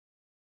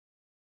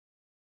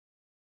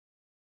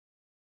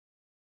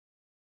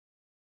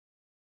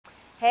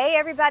Hey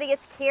everybody,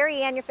 it's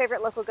Carrie Ann, your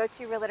favorite local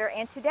go-to realtor,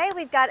 and today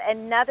we've got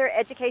another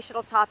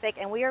educational topic,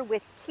 and we are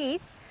with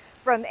Keith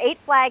from 8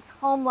 Flags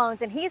Home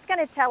Loans, and he's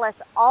going to tell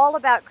us all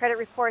about credit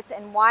reports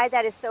and why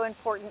that is so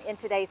important in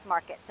today's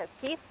market. So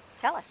Keith,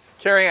 tell us.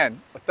 Carrie Ann,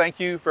 thank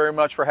you very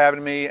much for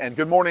having me, and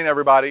good morning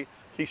everybody.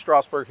 Keith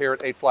Strausburg here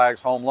at 8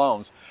 Flags Home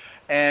Loans.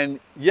 And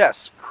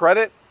yes,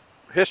 credit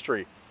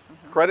history,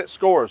 credit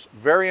scores,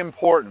 very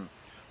important.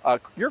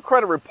 Your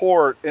credit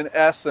report, in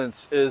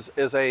essence,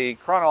 is a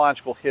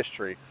chronological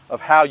history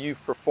of how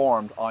you've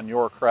performed on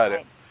your credit.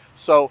 Right.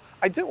 So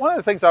one of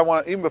the things I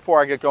want, even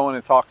before I get going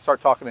and start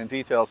talking in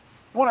details,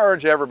 I want to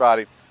urge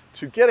everybody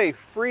to get a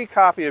free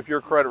copy of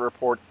your credit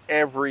report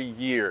every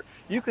year.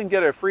 You can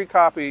get a free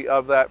copy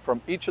of that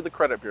from each of the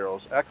credit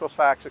bureaus,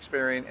 Equifax,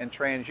 Experian, and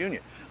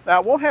TransUnion. Now,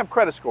 it won't have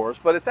credit scores,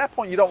 but at that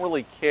point, you don't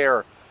really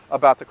care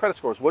about the credit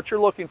scores. What you're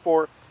looking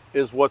for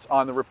is what's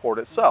on the report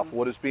itself,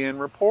 what is being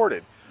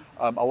reported.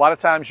 A lot of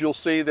times you'll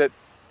see that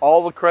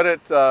all the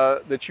credit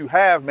that you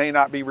have may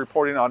not be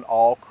reporting on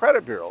all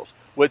credit bureaus,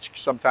 which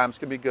sometimes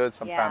can be good,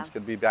 sometimes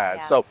can be bad.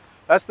 Yeah. So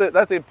that's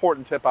the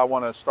important tip I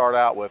want to start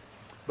out with.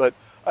 But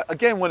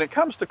again, when it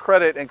comes to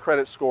credit and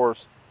credit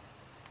scores,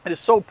 it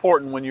is so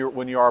important when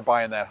you are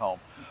buying that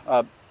home.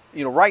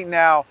 Right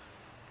now,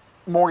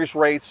 mortgage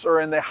rates are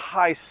in the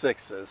high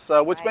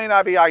 6s, which may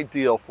not be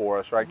ideal for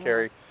us, right,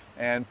 Carrie?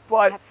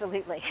 But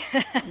Absolutely.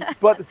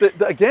 but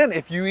again,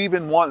 if you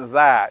even want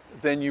that,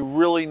 then you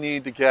really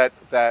need to get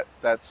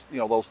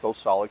those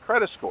solid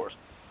credit scores.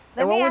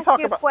 Let me ask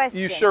you a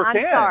question. You sure I'm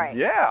can. sorry.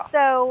 Yeah.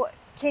 So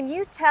can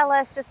you tell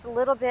us just a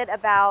little bit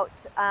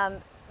about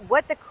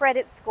what the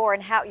credit score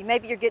and how,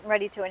 maybe you're getting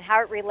ready to, and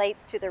how it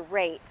relates to the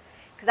rate?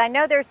 Because I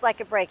know there's like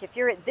a break. If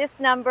you're at this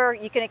number,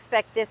 you can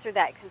expect this or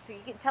that. So you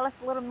can tell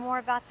us a little more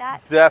about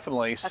that?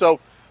 Definitely. Okay. So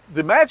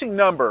the magic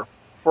number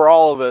for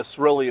all of us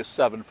really is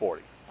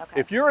 740. Okay.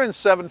 If you're in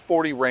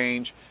 740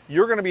 range,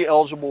 you're going to be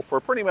eligible for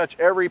pretty much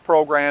every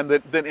program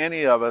that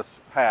any of us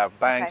have.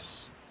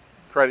 Banks,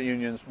 credit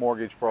unions,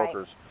 mortgage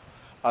brokers.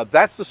 Right.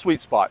 That's the sweet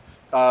spot.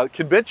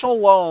 Conventional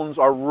loans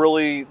are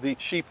really the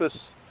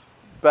cheapest,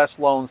 best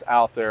loans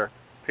out there,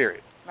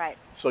 period. Right.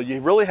 So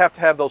you really have to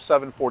have those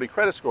 740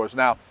 credit scores.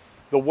 Now,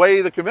 the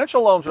way the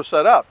conventional loans are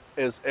set up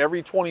is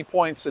every 20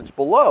 points it's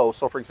below.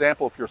 So for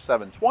example, if you're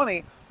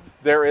 720,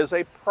 there is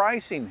a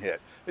pricing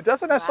hit. It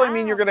doesn't necessarily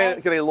mean you're going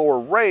to get a lower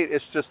rate.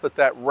 It's just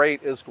that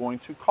rate is going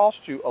to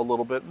cost you a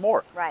little bit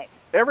more. Right.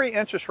 Every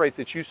interest rate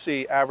that you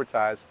see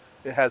advertised,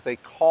 it has a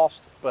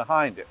cost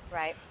behind it.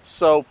 Right.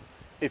 So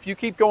if you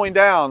keep going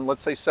down,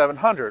 let's say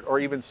 700 or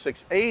even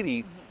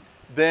 680,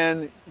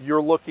 then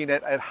you're looking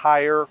at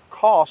higher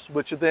costs,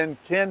 which then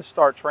can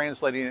start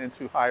translating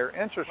into higher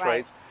interest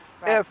rates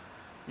if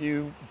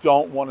you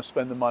don't want to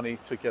spend the money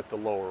to get the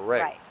lower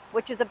rate. Right.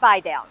 Which is a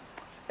buy down.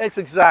 It's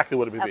exactly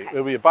what it would be. It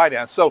would be a buy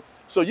down. So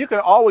you can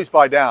always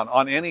buy down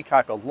on any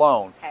type of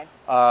loan. Okay.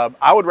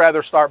 I would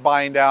rather start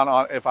buying down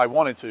on, if I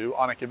wanted to,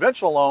 on a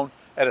conventional loan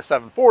at a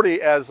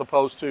 740 as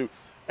opposed to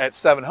at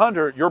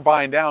 700. You're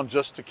buying down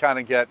just to kind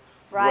of get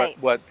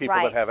what people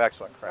that have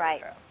excellent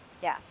credit have.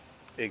 Yeah.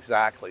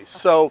 Exactly. Okay.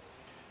 So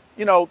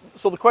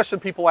the question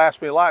people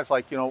ask me a lot is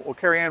like, well,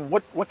 Carrie Ann,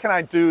 what can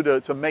I do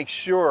to make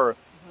sure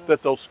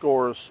that those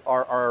scores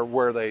are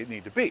where they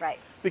need to be? Right.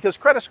 Because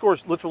credit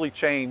scores literally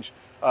change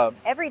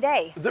every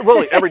day.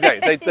 Really, every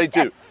day. They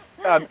do.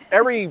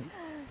 Every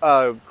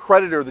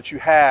creditor that you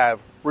have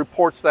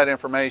reports that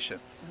information.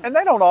 And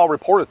they don't all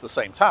report at the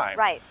same time.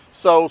 Right.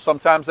 So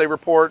sometimes they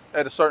report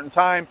at a certain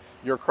time,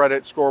 your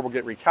credit score will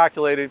get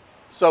recalculated.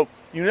 So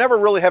you never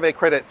really have a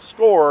credit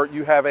score,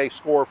 you have a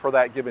score for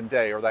that given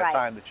day or that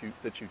time that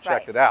you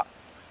checked it out.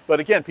 But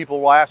again, people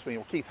will ask me,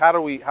 well, Keith, how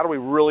do we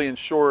really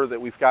ensure that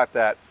we've got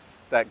that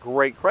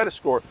great credit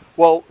score?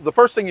 Well, the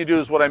first thing you do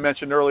is what I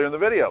mentioned earlier in the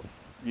video.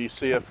 You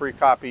see a free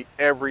copy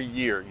every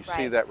year. You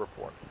see that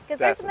report. Because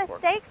there's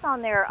mistakes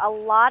on there. A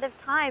lot of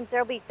times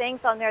there'll be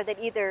things on there that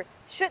either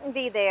shouldn't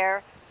be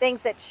there,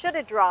 things that should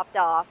have dropped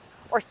off,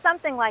 or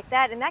something like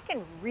that, and that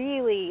can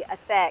really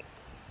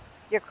affect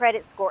your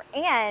credit score.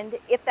 And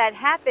if that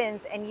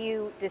happens and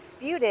you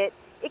dispute it,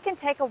 it can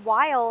take a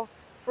while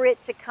for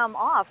it to come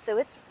off. So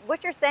it's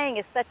what you're saying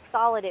is such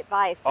solid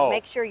advice to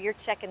make sure you're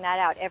checking that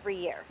out every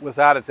year.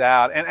 Without a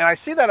doubt. And I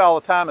see that all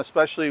the time,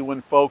 especially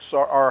when folks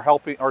are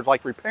helping or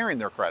like repairing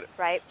their credit.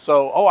 Right.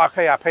 So,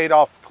 okay, I paid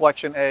off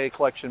collection A,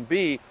 collection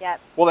B.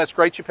 Yep. Well, that's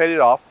great, you paid it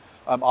off.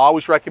 I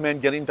always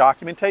recommend getting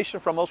documentation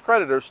from those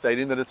creditors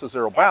stating that it's a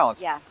zero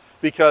balance. Yeah.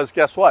 Because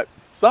guess what?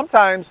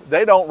 Sometimes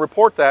they don't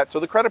report that to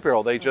the credit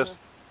bureau. They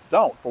just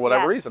don't, for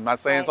whatever reason. I'm not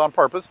saying it's on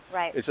purpose.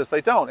 Right. It's just they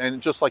don't.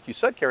 And just like you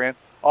said, Carrie Ann,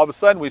 all of a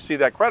sudden we see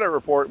that credit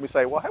report and we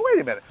say, well, hey,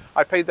 wait a minute.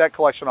 I paid that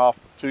collection off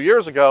 2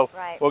 years ago.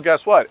 Right. Well,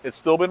 guess what? It's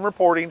still been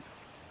reporting.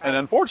 And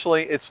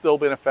unfortunately, it's still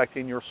been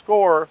affecting your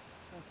score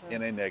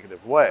in a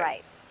negative way.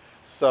 Right.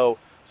 So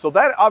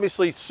that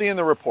obviously, seeing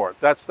the report,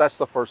 that's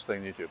the first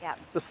thing you do. Yeah.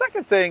 The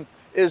second thing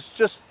is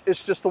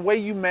just the way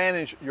you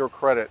manage your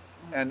credit.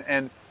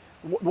 And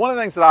one of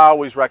the things that I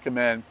always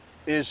recommend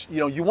is,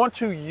 you want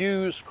to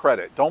use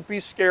credit. Don't be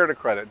scared of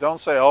credit. Don't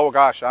say, oh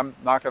gosh, I'm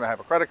not going to have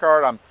a credit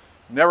card. I'm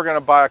never going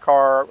to buy a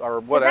car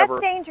or whatever.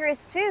 That's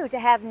dangerous too, to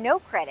have no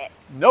credit.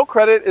 No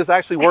credit is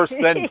actually worse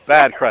than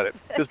bad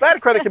credit, because bad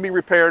credit can be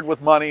repaired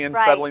with money and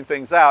settling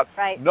things out.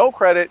 No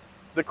credit,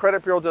 the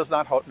credit bureau does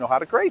not know how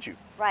to grade you.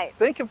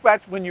 Think of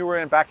back when you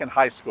were back in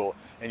high school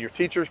and your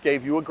teachers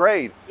gave you a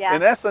grade.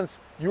 In essence,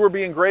 you were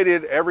being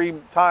graded every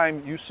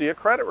time you see a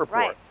credit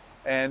report.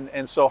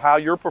 And so how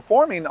you're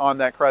performing on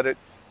that credit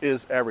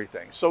is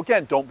everything. So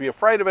again, don't be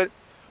afraid of it.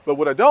 But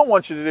what I don't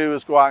want you to do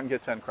is go out and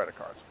get 10 credit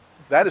cards.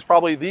 That is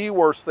probably the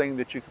worst thing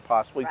that you could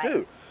possibly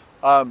do.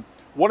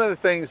 One of the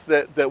things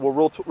that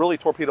will really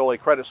torpedo a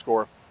credit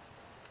score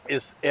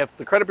is if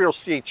the credit bureaus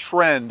see a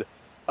trend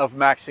of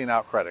maxing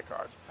out credit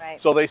cards.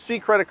 So they see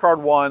credit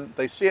card 1,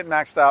 they see it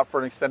maxed out for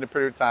an extended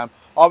period of time.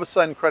 All of a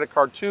sudden, credit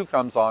card 2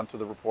 comes on to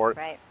the report.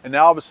 And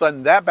now all of a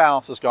sudden, that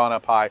balance has gone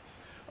up high.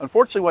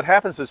 Unfortunately, what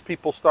happens is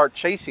people start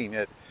chasing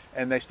it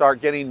and they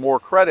start getting more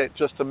credit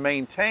just to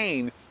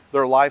maintain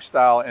their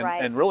lifestyle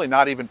and really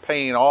not even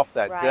paying off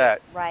that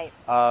debt.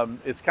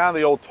 It's kind of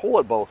the old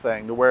toilet bowl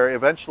thing, to where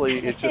eventually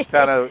it just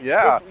kind of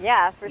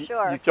for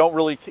sure. You don't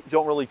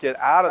really get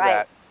out of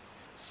that.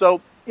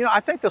 So I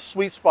think the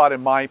sweet spot,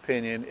 in my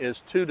opinion,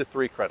 is 2 to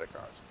 3 credit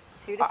cards.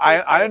 2 to 3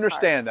 I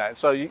understand that.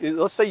 So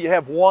let's say you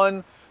have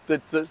one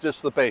that's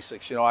just the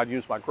basics. I'd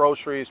use my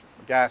groceries,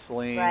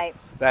 gasoline,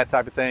 that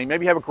type of thing.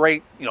 Maybe you have a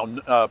great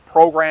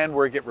program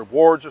where you get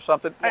rewards or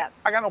something.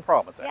 I got no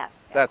problem with that.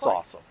 That's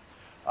awesome.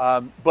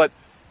 But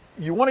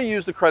you want to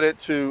use the credit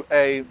to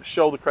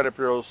show the credit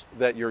bureaus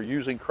that you're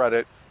using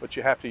credit, but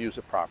you have to use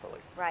it properly.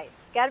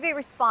 Got to be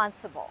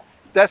responsible.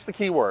 That's the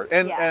key word.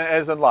 And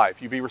as in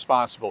life, you be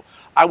responsible.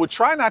 I would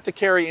try not to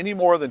carry any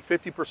more than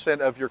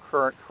 50% of your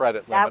current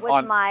credit limit. That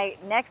was my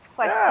next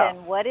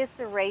question. What is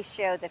the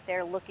ratio that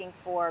they're looking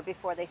for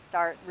before they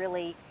start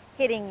really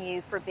hitting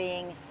you for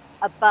being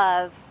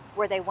above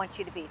where they want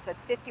you to be? So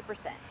it's 50%.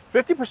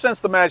 50%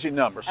 is the magic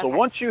number. So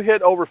once you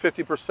hit over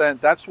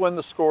 50%, that's when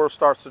the score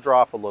starts to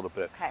drop a little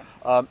bit.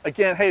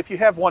 Again, hey, if you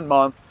have 1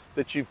 month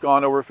that you've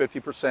gone over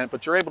 50%,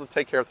 but you're able to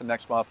take care of it the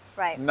next month,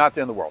 not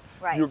the end of the world.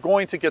 You're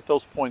going to get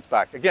those points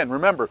back. Again,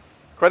 remember,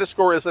 credit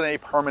score isn't a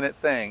permanent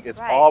thing. It's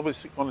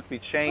always going to be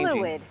changing.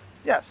 Fluid.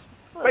 Yes,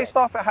 based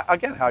off,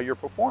 again, how you're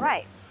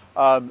performing.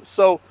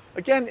 So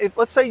again,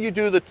 let's say you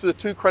do the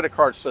 2 credit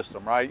card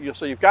system,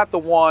 so you've got the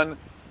one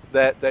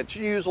that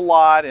you use a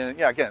lot, and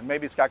again,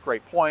 maybe it's got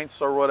great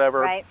points or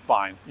whatever,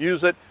 fine,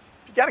 use it.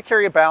 If you got to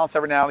carry a balance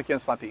every now and again,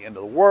 it's not the end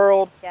of the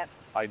world.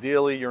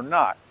 Ideally, you're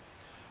not.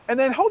 And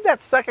then hold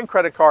that second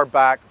credit card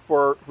back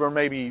for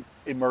maybe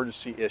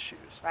emergency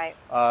issues.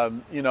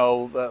 When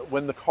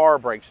the car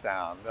breaks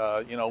down,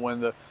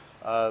 when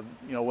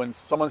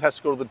someone has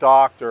to go to the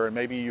doctor and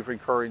maybe you're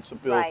incurring some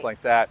bills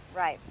like that.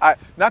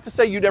 Not to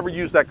say you'd ever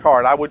use that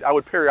card. I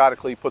would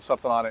periodically put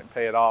something on it and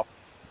pay it off,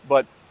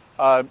 but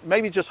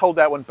maybe just hold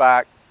that one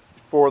back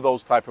for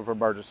those type of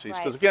emergencies.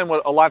 Because again,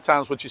 a lot of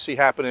times what you see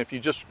happen, if you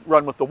just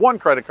run with the one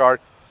credit card,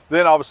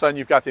 then all of a sudden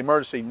you've got the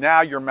emergency.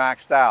 Now you're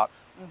maxed out.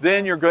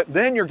 Then you're good.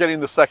 Then you're getting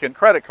the second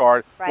credit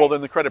card. Well,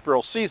 then the credit bureau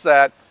sees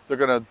that. They're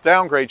going to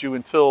downgrade you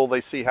until they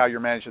see how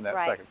you're managing that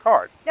second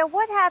card. Now,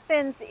 what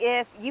happens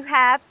if you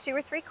have 2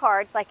 or 3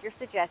 cards, like you're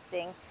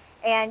suggesting,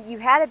 and you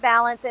had a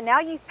balance, and now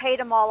you've paid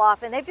them all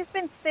off, and they've just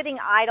been sitting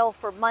idle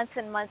for months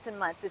and months and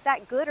months? Is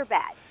that good or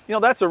bad?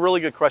 That's a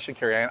really good question,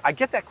 Carrie Ann. I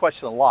get that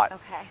question a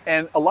lot.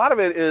 And a lot of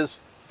it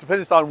is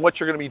depends on what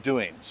you're going to be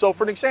doing. So,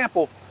 for an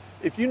example,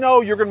 if you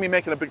know you're going to be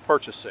making a big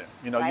purchase soon,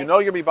 you're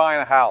going to be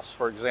buying a house,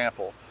 for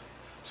example,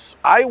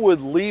 I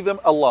would leave them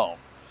alone.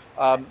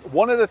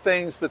 One of the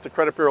things that the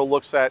credit bureau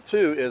looks at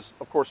too is,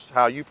 of course,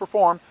 how you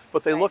perform,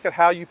 but they look at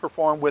how you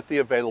perform with the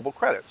available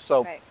credit.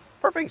 So,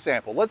 perfect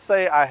example. Let's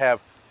say I have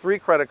 3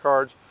 credit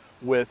cards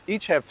with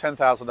each have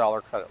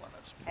 $10,000 credit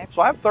limits.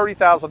 So I have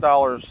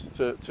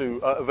 $30,000 to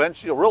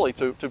eventually really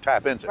to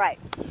tap into.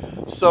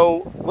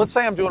 So let's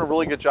say I'm doing a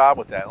really good job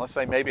with that. Let's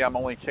say maybe I'm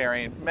only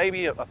carrying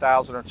maybe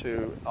 $1,000 or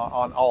 $2,000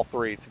 on all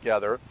 3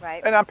 together,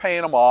 and I'm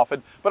paying them off,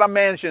 but I'm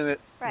managing it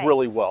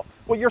really well.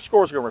 Well, your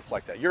scores are going to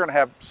reflect that. You're going to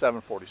have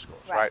 740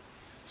 scores, right?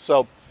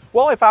 So,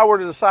 well, if I were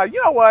to decide,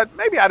 you know what,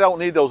 maybe I don't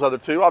need those other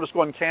 2, I'll just go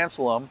ahead and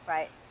cancel them.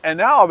 And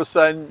now all of a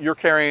sudden you're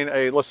carrying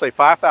a, let's say,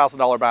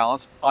 $5,000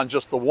 balance on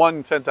just the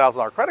one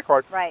 $10,000 credit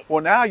card.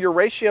 Well, now your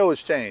ratio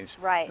has changed.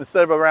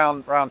 Instead of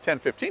around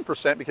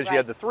 10-15% because you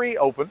had the 3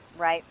 open.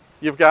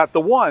 You've got the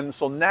 1.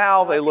 So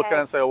now they look at it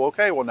and say, oh,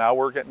 okay, well now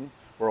we're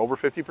over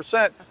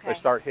 50%. They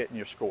start hitting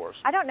your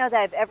scores. I don't know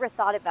that I've ever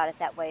thought about it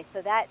that way.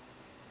 So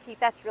that's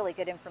really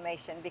good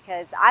information,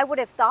 because I would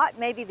have thought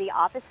maybe the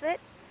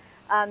opposite.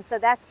 So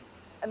that's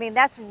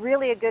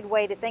really a good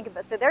way to think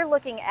about it. So they're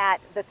looking at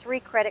the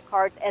 3 credit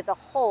cards as a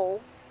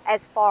whole,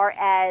 as far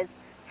as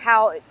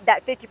how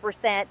that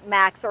 50%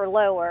 max or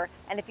lower.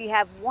 And if you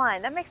have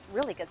 1, that makes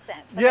really good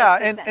sense.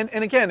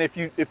 And again,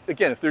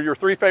 if they're your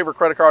 3 favorite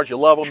credit cards, you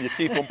love them, you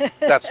keep them,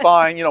 that's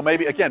fine.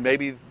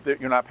 Maybe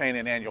you're not paying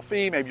an annual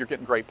fee, maybe you're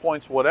getting great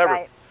points,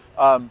 whatever.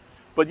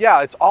 But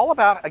yeah, it's all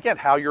about, again,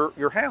 how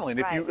you're handling.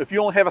 Right. If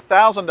you only have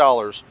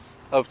 $1,000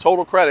 of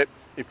total credit,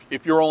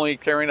 if you're only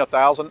carrying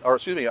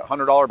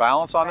 $100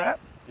 balance on Right. that,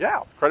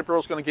 yeah, credit bureau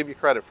is going to give you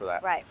credit for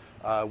that. Right.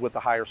 With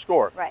a higher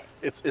score. Right.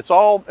 It's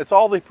all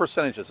the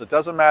percentages. It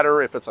doesn't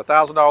matter if it's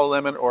 $1,000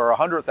 limit or a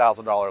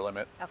 $100,000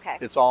 limit. Okay.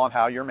 It's all on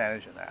how you're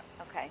managing that.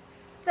 Okay.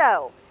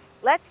 So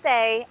let's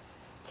say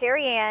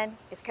Carrie Ann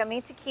is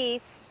coming to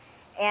Keith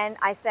and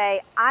I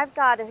say, I've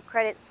got a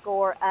credit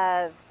score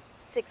of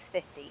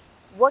 650.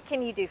 What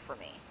can you do for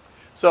me?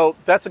 So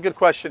that's a good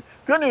question.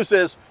 Good news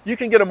is you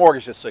can get a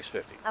mortgage at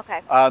 650.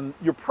 Okay.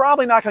 You're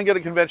probably not going to get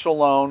a conventional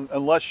loan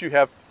unless you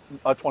have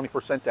a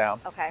 20%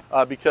 down. Okay.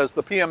 Because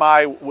the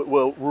PMI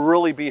will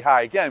really be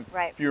high. Again,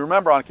 Right. if you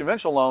remember on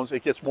conventional loans,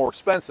 it gets more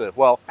expensive.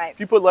 Well, Right. if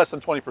you put less than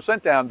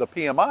 20% down, the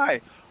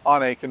PMI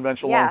on a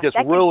conventional loan gets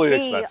that could really be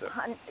expensive.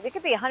 It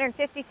could be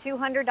 $150,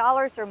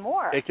 $200 or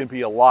more. It can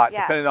be a lot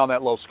Yeah. depending on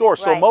that low score.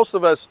 So Right. most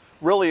of us,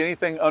 really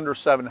anything under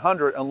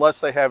 700, unless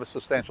they have a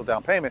substantial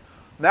down payment,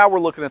 now we're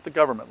looking at the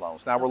government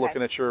loans. Now we're Okay.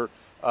 looking at your,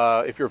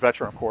 if you're a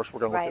veteran, of course, we're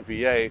going to look Right. at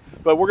VA,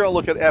 but we're going to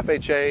look at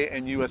FHA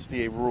and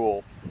USDA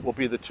rural will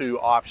be the two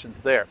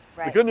options there.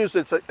 The Right. good news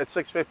is at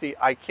 650,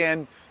 I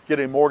can get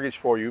a mortgage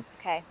for you.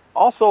 Okay.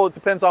 Also, it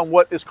depends on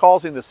what is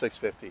causing the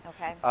 650.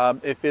 Okay.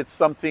 If it's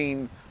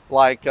something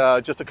like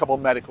just a couple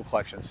of medical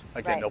collections,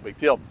 again, Right. no big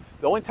deal.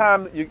 The only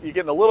time you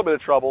get in a little bit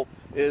of trouble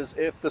is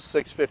if the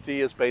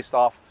 650 is based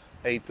off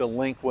a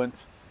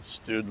delinquent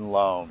student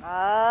loan.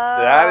 Oh,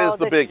 that is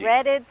the biggie.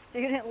 dreaded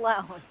student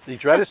loans. The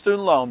dreaded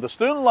student loan. The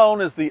student loan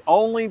is the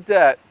only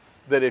debt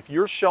that if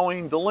you're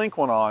showing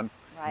delinquent on,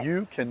 Right.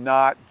 you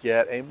cannot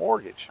get a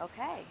mortgage.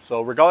 Okay.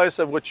 So regardless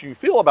of what you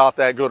feel about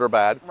that, good or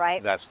bad,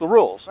 Right. that's the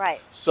rules. Right.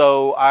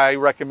 So I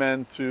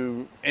recommend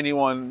to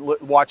anyone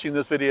watching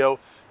this video,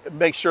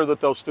 make sure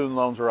that those student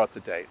loans are up to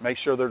date. Make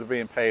sure they're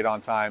being paid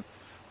on time.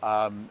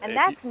 And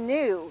that's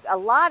new. A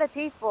lot of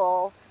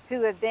people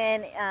who have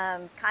been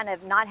kind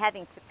of not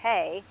having to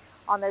pay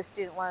on those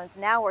student loans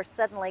now are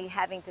suddenly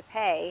having to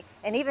pay.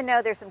 And even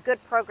though there's some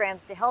good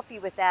programs to help you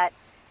with that,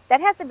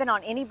 that hasn't been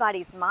on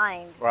anybody's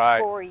mind Right.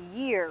 for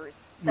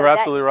years. So You're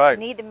absolutely right. You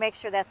need to make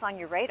sure that's on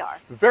your radar.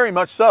 Very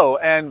much so.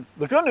 And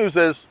the good news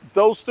is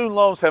those student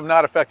loans have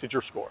not affected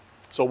your score.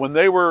 So when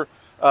they were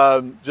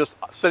just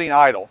sitting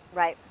idle,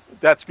 Right.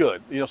 that's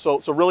good. So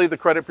really the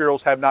credit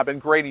bureaus have not been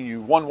grading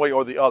you one way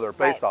or the other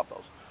based Right. off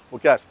those. Well,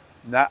 guess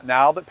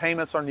now that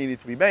payments are needed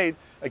to be made,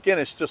 again,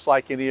 it's just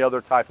like any other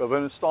type of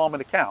an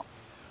installment account.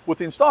 With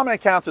the installment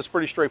accounts, it's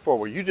pretty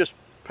straightforward. You just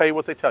pay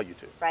what they tell you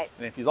to. Right.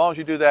 And as long as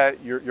you do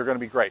that, you're going to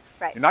be great.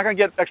 Right. You're not going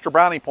to get extra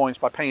brownie points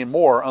by paying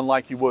more,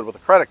 unlike you would with a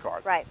credit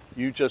card. Right.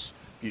 You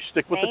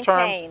stick with the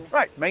Maintain. terms.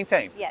 Right.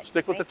 Maintain. Yes,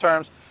 Stick with the maintain.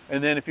 terms.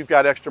 And then if you've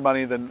got extra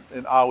money, then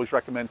and I always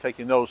recommend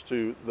taking those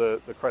to the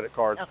credit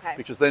cards. Okay.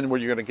 Because then where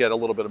you're going to get a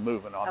little bit of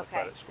movement on the Okay.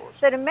 credit scores.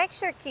 So to make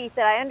sure, Keith,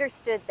 that I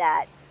understood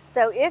that,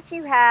 so if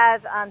you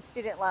have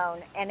student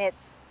loan and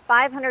it's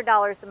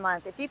 $500 a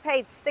month, if you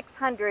paid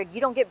 $600,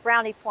 you don't get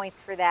brownie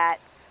points for that.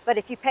 But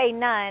if you pay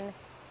none,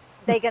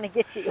 they're going to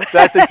get you.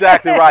 That's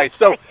exactly right.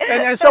 So,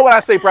 and so when I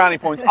say brownie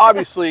points,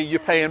 obviously you're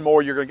paying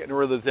more, you're going to get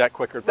rid of the debt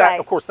quicker. That, Right.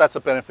 of course, that's a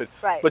benefit.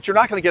 Right. But you're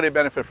not going to get a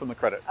benefit from the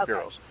credit Okay.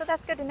 bureaus. So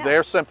that's good to know.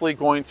 They're simply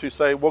going to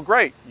say, well,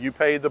 great, you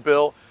paid the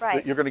bill.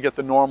 Right. You're going to get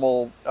the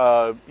normal,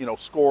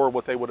 score,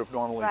 what they would have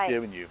normally Right.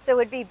 given you. So it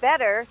would be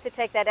better to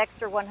take that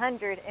extra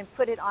 100 and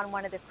put it on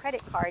one of the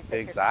credit cards. That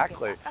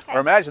Exactly. You're talking about. Or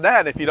imagine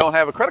that, if you don't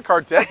have a credit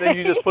card debt, then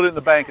you just put it in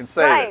the bank and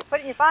save Right. it. Put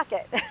it in your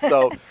pocket.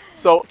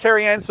 So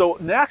Carrie Ann, so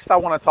next I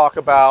want to talk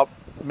about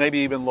maybe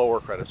even lower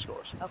credit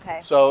scores. Okay.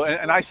 So,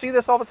 and I see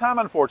this all the time,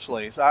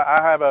 unfortunately. So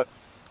I have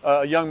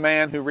a young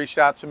man who reached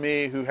out to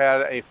me who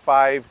had a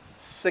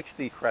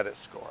 560 credit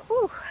score.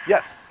 Whew.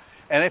 Yes,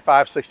 and a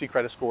 560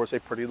 credit score is a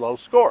pretty low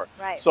score.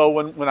 Right. So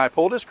when I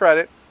pulled his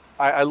credit,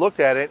 I looked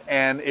at it,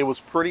 and it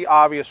was pretty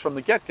obvious from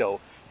the get-go.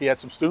 He had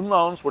some student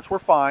loans, which were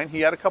fine.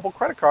 He had a couple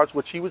credit cards,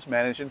 which he was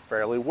managing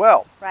fairly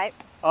well. Right.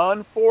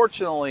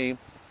 Unfortunately,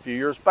 a few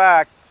years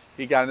back,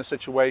 he got in a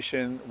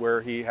situation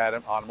where he had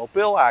an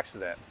automobile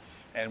accident.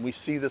 And we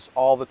see this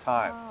all the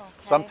time. Oh, okay.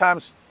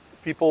 Sometimes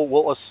people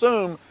will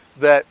assume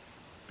that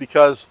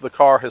because the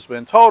car has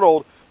been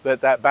totaled,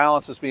 that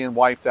balance is being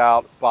wiped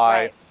out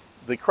by Right.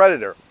 the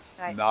creditor.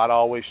 Right. Not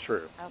always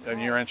true. Okay.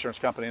 And your insurance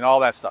company and all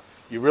that stuff.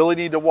 You really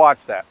need to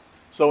watch that.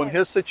 So in Right.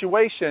 his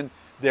situation,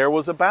 there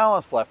was a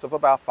balance left of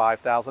about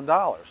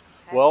 $5,000.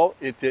 Okay. Well,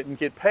 it didn't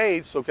get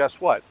paid, so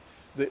guess what?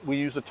 We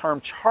use the term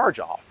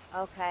charge-off.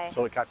 Okay.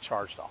 So it got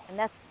charged off. And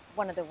that's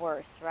one of the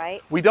worst,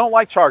 right? We don't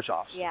like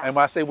charge-offs. Yeah. And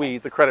when I say we,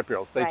 the credit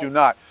bureaus, they do Right.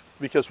 not.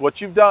 Because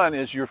what you've done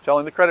is you're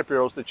telling the credit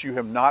bureaus that you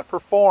have not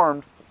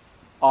performed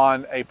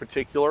on a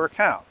particular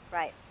account.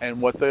 Right.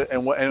 And what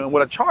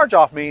a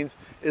charge-off means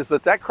is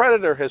that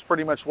creditor has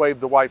pretty much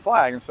waved the white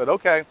flag and said,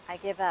 okay, I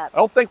give up. I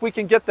don't think we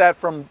can get that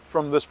from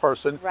this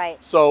person.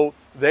 Right. So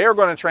they are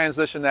going to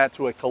transition that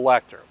to a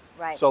collector.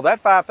 Right. So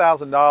that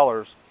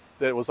 $5,000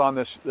 that was on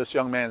this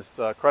young man's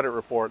credit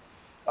report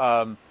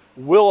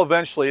will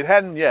eventually, it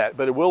hadn't yet,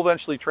 but it will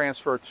eventually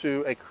transfer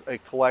to a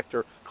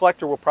collector.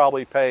 Collector will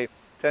probably pay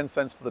 10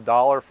 cents to the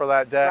dollar for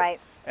that debt. Right.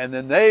 And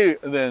then they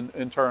then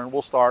in turn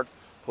will start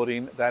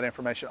putting that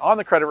information on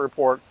the credit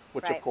report,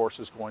 which Right. of course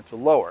is going to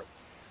lower it.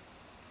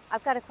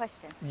 I've got a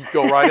question. You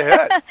go right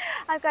ahead.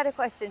 I've got a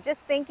question.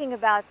 Just thinking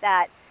about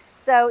that.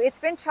 So it's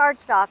been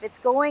charged off. It's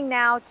going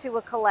now to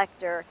a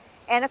collector.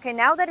 And okay,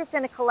 now that it's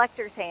in a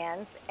collector's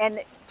hands, and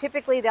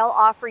typically they'll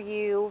offer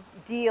you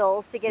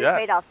deals to get it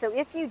paid Yes. off. So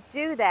if you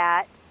do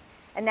that,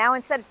 and now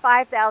instead of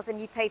 $5,000,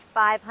 you paid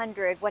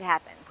 $500, what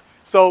happens?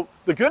 So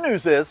the good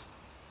news is,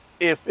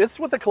 if it's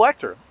with the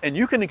collector and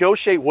you can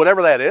negotiate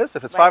whatever that is,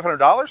 if it's Right.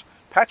 $500,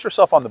 pat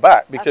yourself on the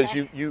back because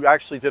Okay. you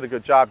actually did a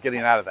good job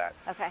getting out of that.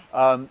 Okay.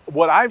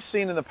 What I've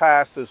seen in the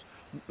past is,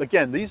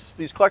 again,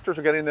 these collectors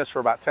are getting this for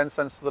about 10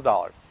 cents to the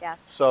dollar. Yeah.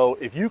 So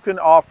if you can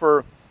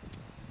offer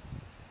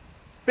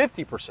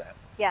 50%,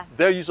 Yeah.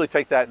 they'll usually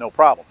take that no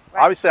problem.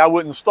 Right. Obviously, I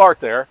wouldn't start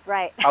there.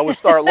 Right. I would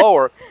start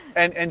lower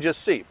and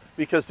just see,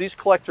 because these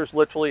collectors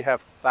literally have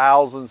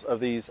thousands of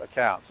these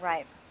accounts.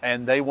 Right.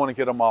 And they want to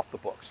get them off the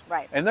books.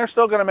 Right. And they're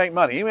still going to make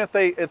money, even if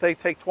they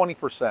take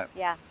 20%.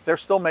 Yeah. They're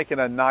still making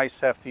a nice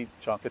hefty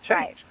chunk of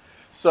change. Right.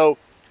 So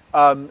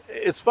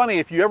it's funny,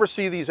 if you ever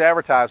see these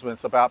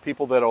advertisements about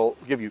people that'll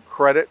give you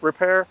credit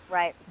repair,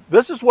 Right.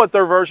 this is what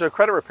their version of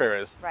credit repair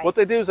is. Right. What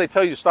they do is they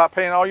tell you to stop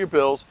paying all your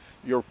bills,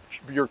 your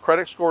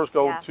credit scores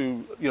go Yeah.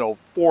 to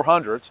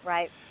 400s,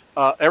 Right.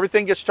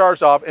 everything gets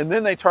charged off, and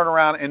then they turn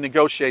around and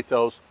negotiate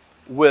those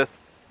with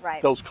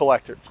Right. those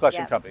collection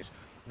Yeah. companies.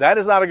 That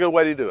is not a good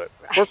way to do it.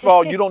 First of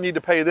all, you don't need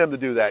to pay them to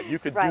do that. You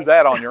could do Right.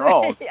 that on your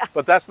own, Yeah.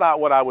 but that's not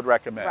what I would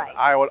recommend. Right.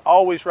 I would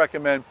always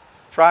recommend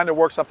trying to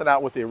work something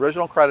out with the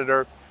original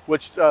creditor,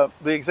 which the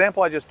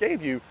example I just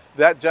gave you,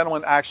 that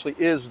gentleman actually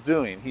is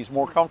doing. He's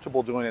more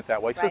comfortable doing it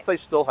that way since Right. they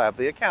still have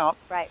the account,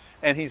 Right.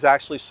 and he's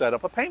actually set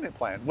up a payment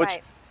plan, which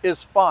Right.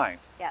 is fine.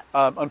 Yeah.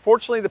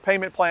 Unfortunately, the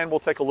payment plan will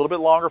take a little bit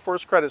longer for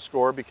his credit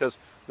score because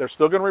they're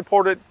still going to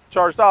report it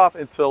charged off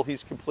until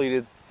he's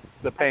completed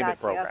the payment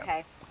I got you. program. Okay.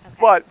 Okay.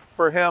 But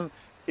for him,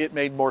 it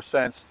made more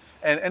sense.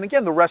 And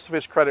again, the rest of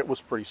his credit was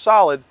pretty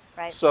solid.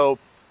 Right. So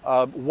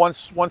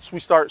once we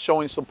start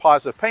showing some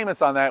positive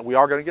payments on that, we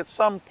are going to get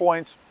some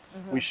points.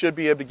 Mm-hmm. We should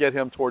be able to get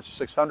him towards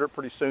 600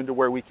 pretty soon, to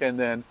where we can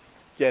then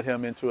get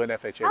him into an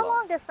FHA How loan.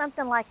 long does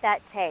something like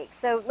that take?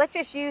 So let's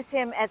just use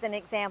him as an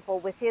example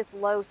with his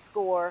low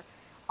score.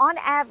 On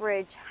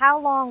average, how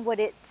long would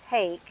it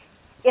take,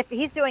 if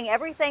he's doing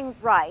everything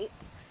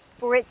right,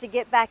 for it to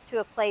get back to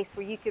a place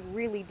where you could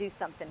really do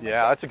something with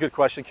Yeah, it? that's a good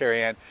question,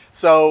 Carrie Ann.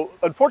 So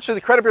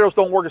unfortunately, the credit bureaus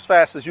don't work as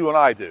fast as you and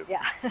I do.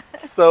 Yeah.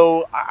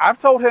 So I've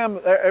told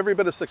him every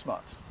bit of 6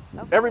 months.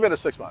 Okay. Every bit of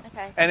 6 months.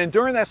 Okay. And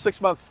during that 6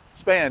 month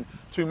span,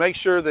 to make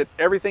sure that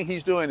everything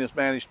he's doing is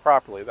managed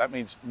properly. That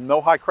means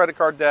no high credit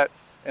card debt,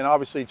 and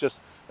obviously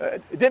just,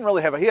 it didn't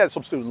really have, he had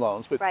some student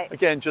loans, but Right.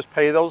 again, just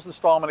pay those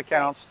installment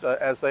accounts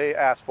as they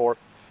ask for.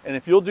 And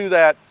if you'll do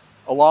that,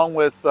 along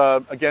with,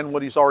 again,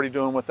 what he's already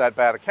doing with that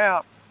bad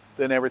account,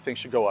 then everything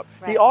should go up.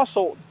 He Right.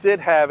 also did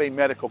have a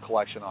medical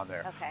collection on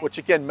there, Okay. which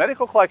again,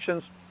 medical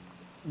collections,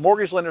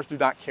 mortgage lenders do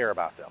not care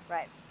about them.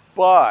 Right.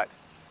 But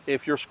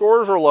if your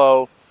scores are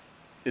low,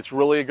 it's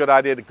really a good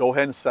idea to go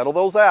ahead and settle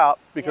those out,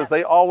 because Yeah.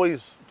 they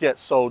always get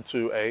sold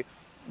to a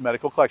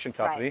medical collection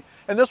company. Right.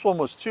 And this one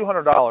was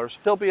 $200.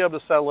 He'll be able to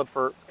settle it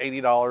for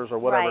 $80 or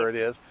whatever Right. it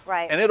is.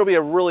 Right. And it'll be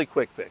a really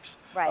quick fix.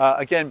 Right.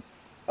 Again,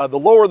 the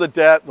lower the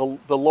debt,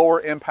 the lower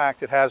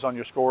impact it has on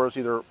your scores,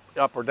 either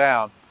up or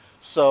down.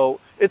 So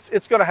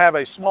it's going to have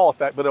a small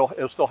effect, but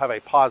it'll still have a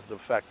positive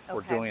effect for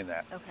Okay. doing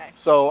that. Okay.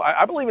 So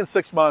I believe in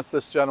 6 months,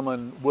 this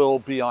gentleman will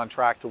be on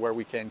track to where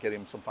we can get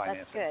him some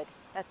financing. That's good.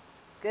 That's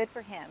good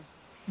for him.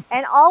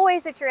 And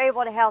always that you're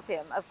able to help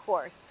him, of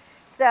course.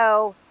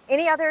 So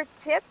any other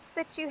tips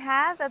that you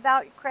have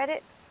about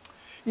credit?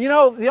 You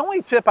know, the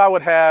only tip I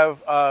would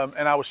have,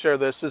 and I will share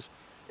this, is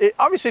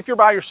obviously if you're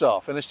by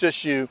yourself and it's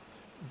just you,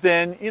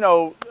 then,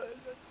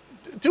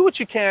 do what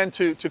you can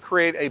to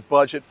create a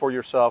budget for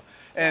yourself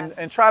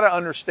and try to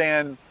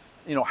understand,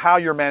 how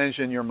you're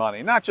managing your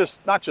money. Not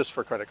just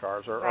for credit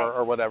cards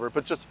or whatever,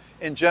 but just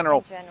in general.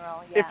 In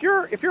general, yeah.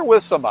 If you're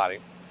with somebody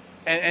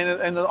and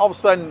then all of a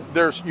sudden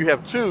you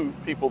have two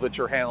people that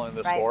you're handling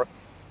this Right.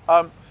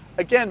 for,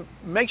 again,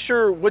 make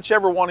sure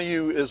whichever one of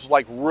you is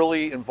like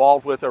really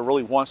involved with or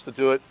really wants to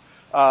do it,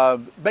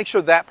 make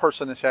sure that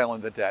person is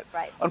handling the debt.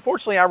 Right.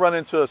 Unfortunately, I run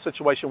into a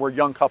situation where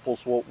young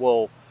couples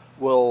will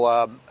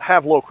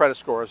have low credit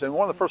scores, and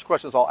one of the first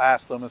questions I'll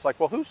ask them is like,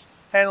 well, who's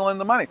handling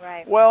the money?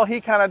 Right. Well,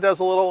 he kind of does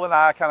a little and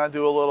I kind of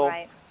do a little.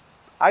 Right.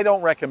 I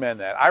don't recommend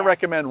that. I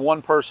recommend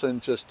one person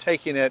just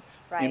taking it,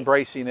 Right.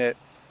 embracing it,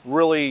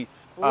 really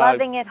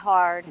Loving it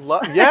hard.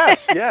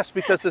 yes,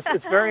 because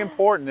it's very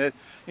important.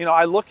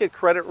 I look at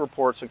credit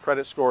reports and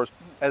credit scores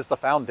as the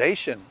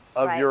foundation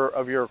of Right.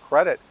 your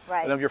credit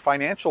Right. and of your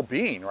financial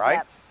being, right?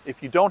 Yep.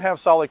 If you don't have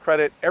solid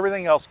credit,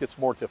 everything else gets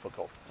more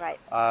difficult. Right.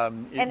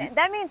 You- And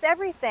that means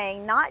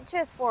everything, not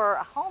just for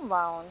a home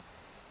loan,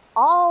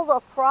 all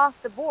across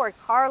the board,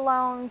 car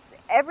loans,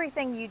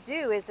 everything you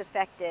do is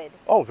affected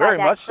Oh, very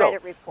by that much so.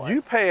 credit report.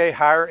 You pay a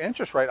higher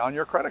interest rate on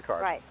your credit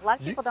cards. Right. A lot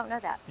of You- people don't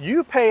know that.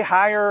 You pay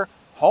higher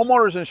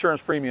homeowners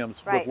insurance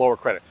premiums Right. with lower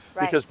credit.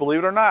 Right. Because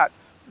believe it or not,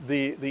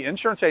 the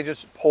insurance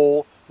agents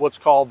pull what's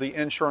called the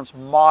insurance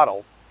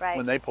model Right.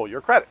 when they pull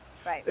your credit.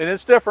 Right. And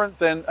it's different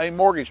than a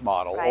mortgage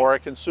model Right. or a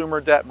consumer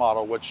debt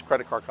model, which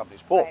credit card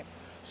companies pull. Right.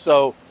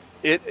 So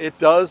it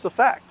does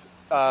affect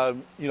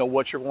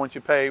what you're going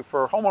to pay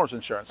for homeowners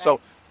insurance. Right. So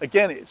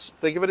again,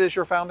 think of it as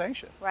your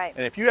foundation. Right.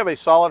 And if you have a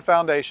solid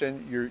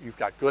foundation, you've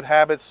got good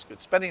habits,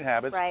 good spending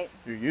habits. Right.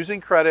 You're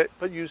using credit,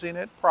 but using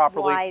it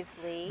properly.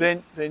 Wisely.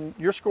 Then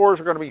your scores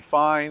are going to be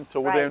fine.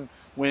 To within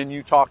Right. when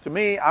you talk to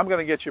me, I'm going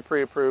to get you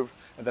pre-approved.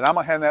 And then I'm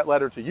going to hand that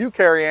letter to you,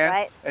 Carrie Ann,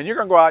 Right. and you're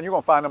going to go out and you're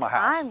going to find them a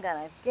house. I'm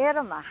going to get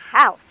them a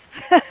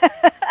house.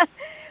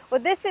 Well,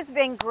 this has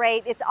been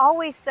great. It's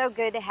always so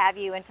good to have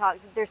you and talk.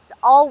 There's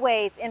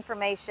always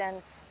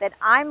information that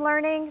I'm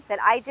learning that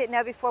I didn't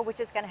know before, which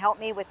is going to help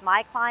me with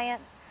my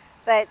clients.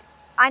 But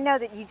I know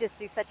that you just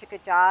do such a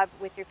good job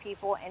with your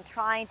people, and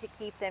trying to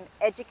keep them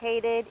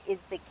educated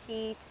is the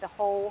key to the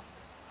whole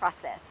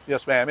process.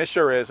 Yes, ma'am, it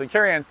sure is. And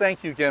Carrie Ann,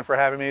 thank you again for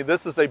having me.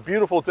 This is a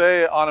beautiful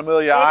day on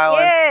Amelia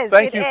Island. It is.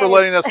 Thank you for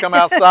letting us come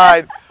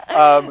outside.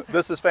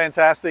 This is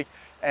fantastic.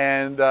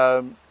 And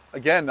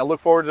again, I look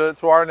forward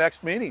to our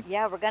next meeting.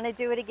 Yeah, we're going to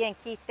do it again.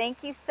 Keith,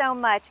 thank you so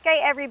much. Okay,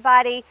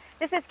 everybody,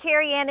 this is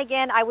Carrie Ann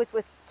again. I was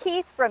with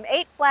Keith from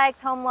 8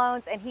 Flags Home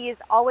Loans, and he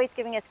is always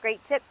giving us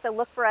great tips, so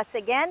look for us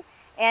again,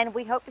 and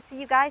we hope to see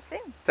you guys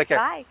soon. Take care.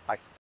 Bye. Bye.